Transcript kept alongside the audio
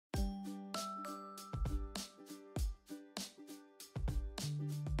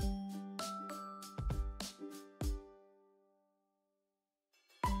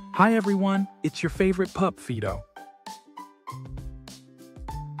Hi everyone, it's your favorite pup, Fido.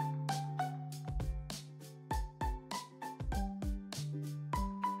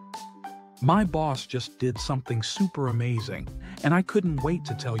 My boss just did something super amazing, and I couldn't wait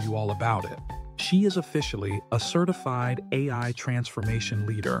to tell you all about it. She is officially a certified AI transformation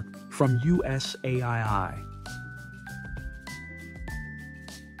leader from USAII.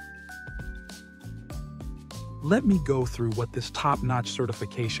 Let me go through what this top-notch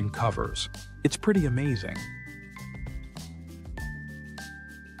certification covers. It's pretty amazing.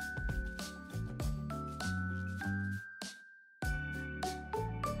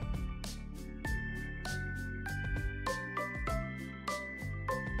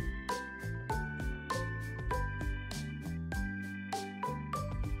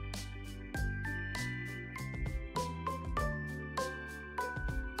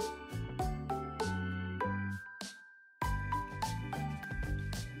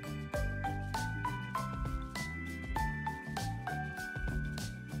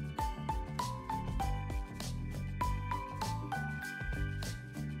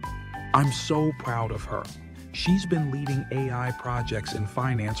 I'm so proud of her. She's been leading AI projects in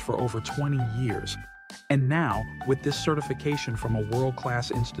finance for over 20 years. And now, with this certification from a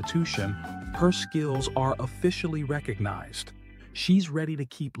world-class institution, her skills are officially recognized. She's ready to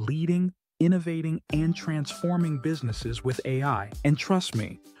keep leading, innovating, and transforming businesses with AI. And trust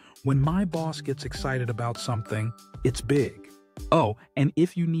me, when my boss gets excited about something, it's big. Oh, and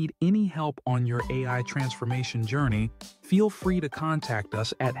if you need any help on your AI transformation journey, feel free to contact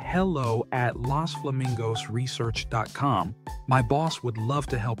us at hello@LosFlamingosResearch.com. My boss would love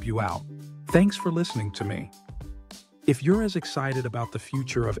to help you out. Thanks for listening to me. If you're as excited about the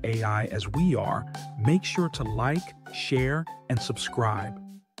future of AI as we are, make sure to like, share, and subscribe.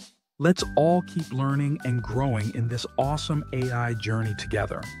 Let's all keep learning and growing in this awesome AI journey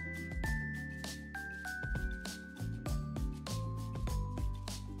together.